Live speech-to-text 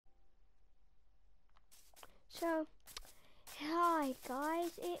So, hi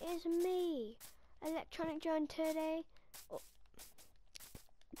guys, it is me, Electronic John. Today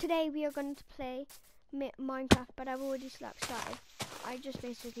we are going to play Minecraft, but I've already started. I just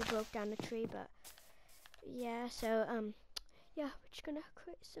basically broke down the tree, but yeah, so yeah, we're just gonna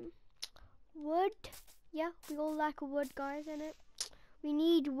create some wood. Yeah, we all like wood, guys, innit? We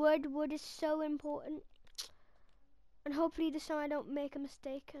need wood. Wood is so important. And hopefully this time I don't make a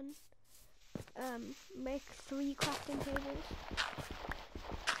mistake and make 3 crafting tables.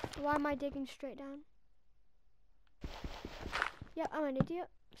 Why am I digging straight down? Yeah, I'm an idiot,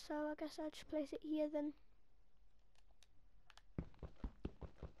 so I guess I'll just place it here then.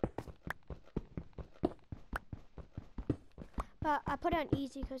 But I put it on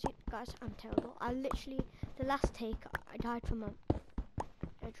easy because, guys, I'm terrible. I literally, the last take, I died from a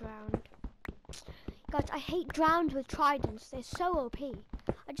drowned. Guys, I hate drowns with tridents. They're so OP.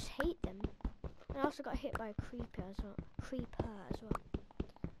 I just hate them. And I also got hit by a creeper as well.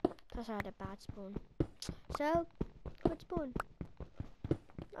 Plus I had a bad spawn. So, good spawn.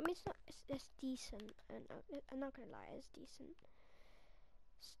 I mean, it's decent. And I'm not gonna lie, it's decent.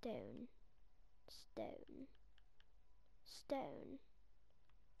 Stone.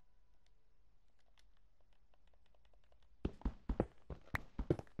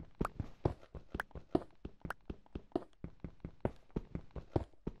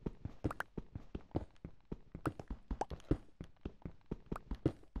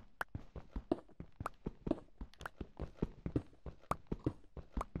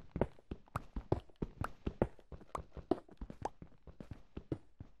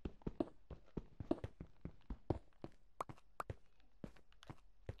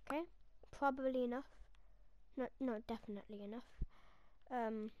 Okay, probably enough. Not definitely enough.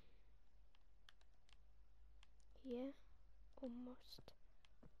 Yeah, almost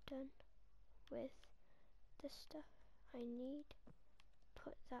done with the stuff I need.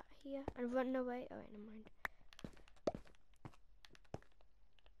 Put that here and run away. Oh wait, never mind.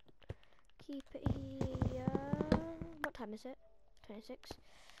 Keep it here. What time is it? 26.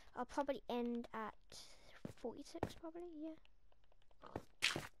 I'll probably end at 46 probably, yeah.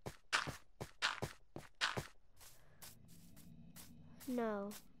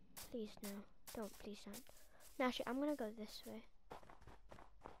 No. Please no. Please don't. No, actually, I'm gonna go this way.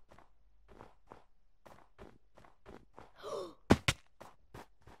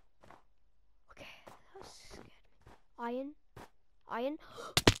 Okay, that scared me. Iron.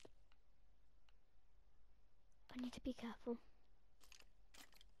 I need to be careful.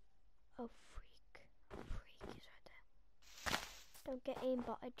 Oh, freak. Freak is right there. Don't get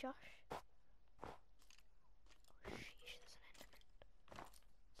aimbotted, Josh. Oh, sheesh,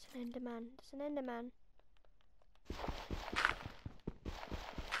 there's an enderman. There's an enderman.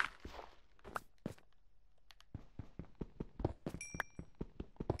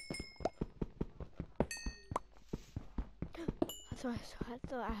 I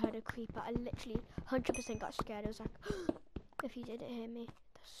thought I heard a creeper. I literally 100% got scared. I was like, if you didn't hear me,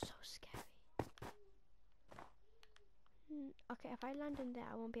 that's so scary. Okay, if I land in there,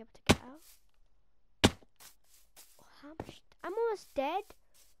 I won't be able to get out. Oh, how much? I'm almost dead.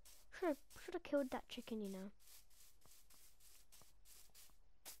 Should have killed that chicken, you know.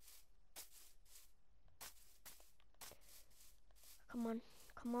 Come on,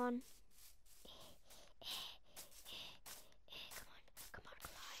 come on. Come on,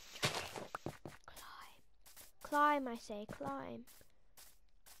 climb, Josh. Climb, I say, climb.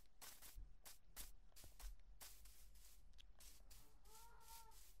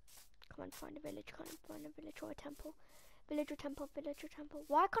 Come on, find a village, find a village or a temple. Village or temple.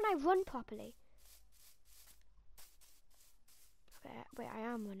 Why can't I run properly? Okay, wait, I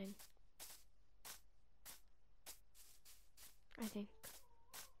am running. I think.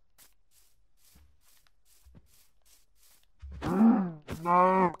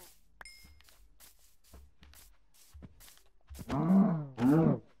 No.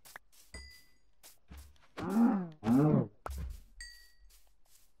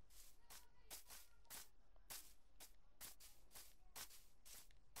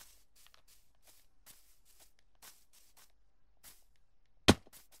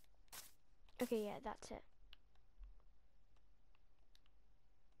 Okay, yeah, that's it.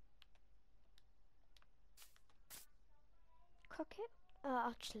 Cook it?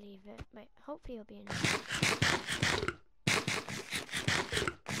 I'll just leave it. Wait, hopefully it'll be enough.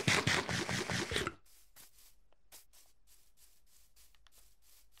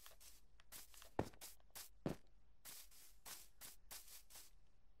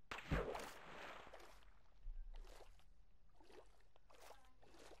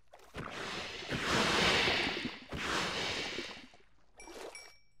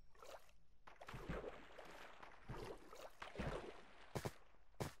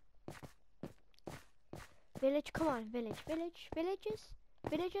 village. Come on, village,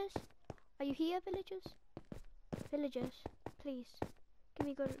 villagers. Are you here, villagers? Villagers, please, give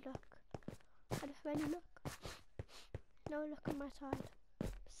me good luck. I don't have any luck. No luck on my side.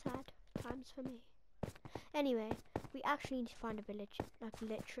 Sad times for me. Anyway, we actually need to find a village, like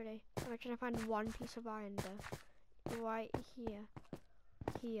literally. I'm trying to find one piece of iron though. Right here.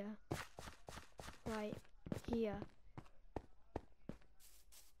 Right here.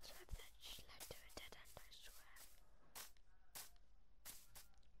 So that just led to a dead end, I swear.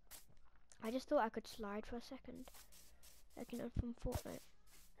 I just thought I could slide for a second. Like, you know, from Fortnite.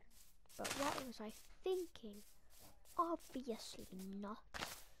 But what was I thinking? Obviously not.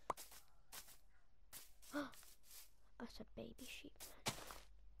 That's a baby sheep, man.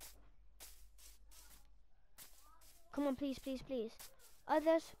 Come on, please.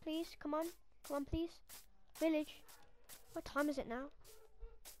 Others, please, come on, please. Village. What time is it now?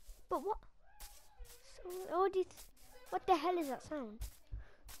 But what? What the hell is that sound?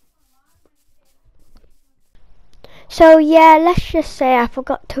 So yeah, let's just say I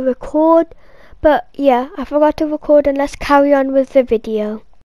forgot to record. But yeah, I forgot to record, and let's carry on with the video.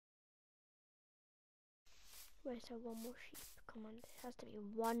 Wait, so one more sheep. Come on, there has to be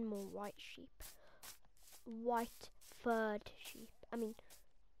one more white sheep. White furred sheep. I mean,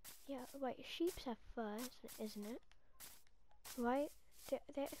 yeah, wait, sheeps have fur, isn't it? Right?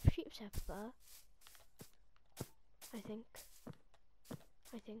 Sheeps have fur. I think.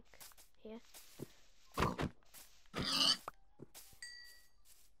 Yeah.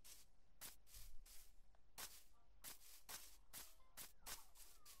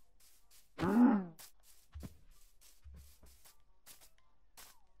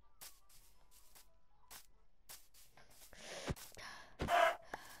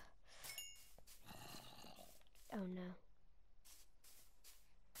 Oh no.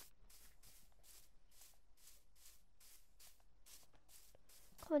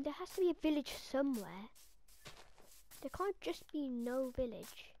 Come on, there has to be a village somewhere. There can't just be no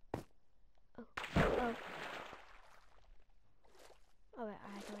village. Oh. Oh,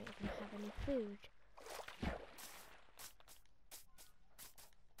 I don't even have any food.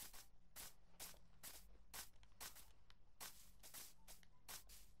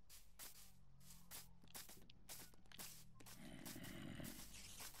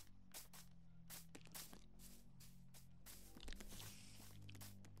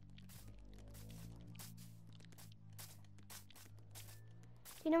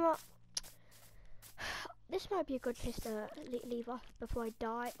 You know what? This might be a good place to leave off before I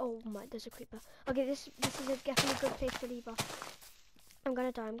die. Oh my, there's a creeper. Okay, this is definitely a good place to leave off. I'm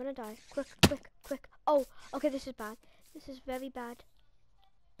gonna die. Quick. Oh, okay, this is bad. This is very bad.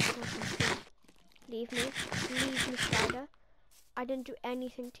 Leave me, spider. I didn't do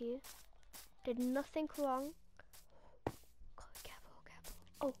anything to you. Did nothing wrong. God, careful.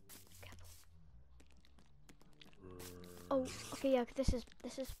 Oh, careful. Oh, okay, yeah, this is,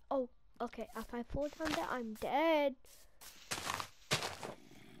 oh, okay, if I fall down there, I'm dead.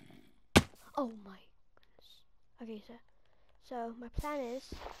 Oh my goodness. Okay, so my plan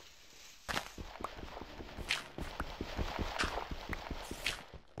is,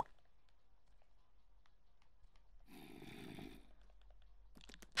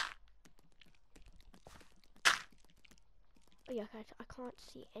 oh yeah, I can't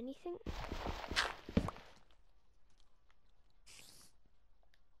see anything.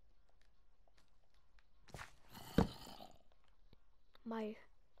 My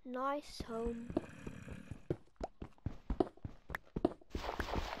nice home.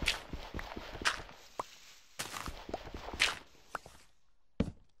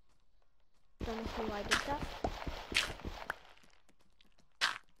 Don't know why I did that.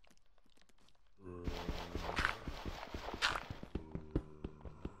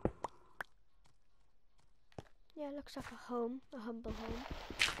 Yeah, it looks like a home, a humble home.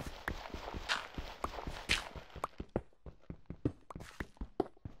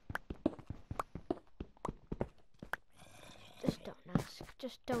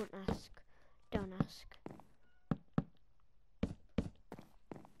 Just don't ask.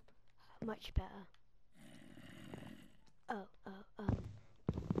 Much better.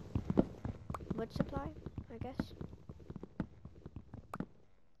 Wood supply, I guess.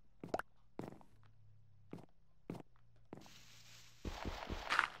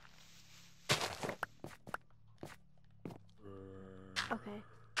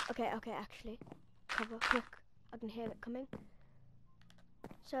 Okay, actually. Cover, quick. I can hear it coming.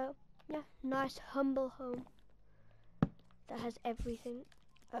 So, yeah, nice humble home that has everything.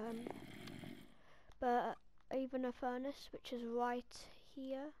 But even a furnace, which is right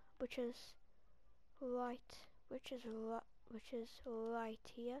here, which is right which is right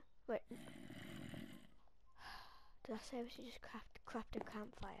here. Wait, did I say we should just craft a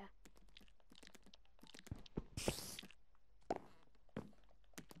campfire?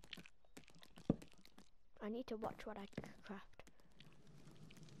 I need to watch what I craft.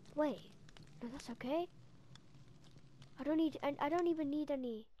 Wait, no, that's okay. I don't need, and I don't even need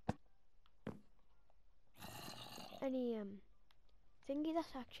any thingy.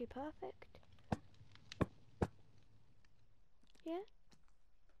 That's actually perfect. Yeah,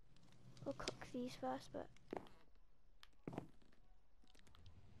 we'll cook these first, but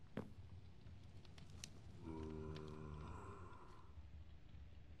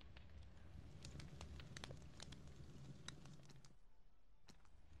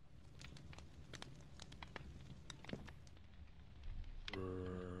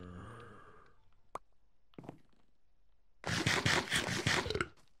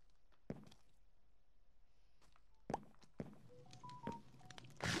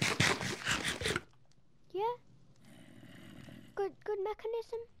yeah, good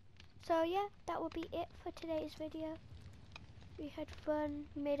mechanism. So yeah, that will be it for today's video. We had fun,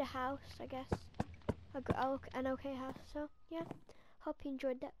 we made a house, I guess. An okay house, so yeah. Hope you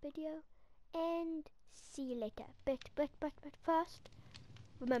enjoyed that video, and see you later. But first,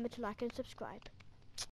 remember to like and subscribe.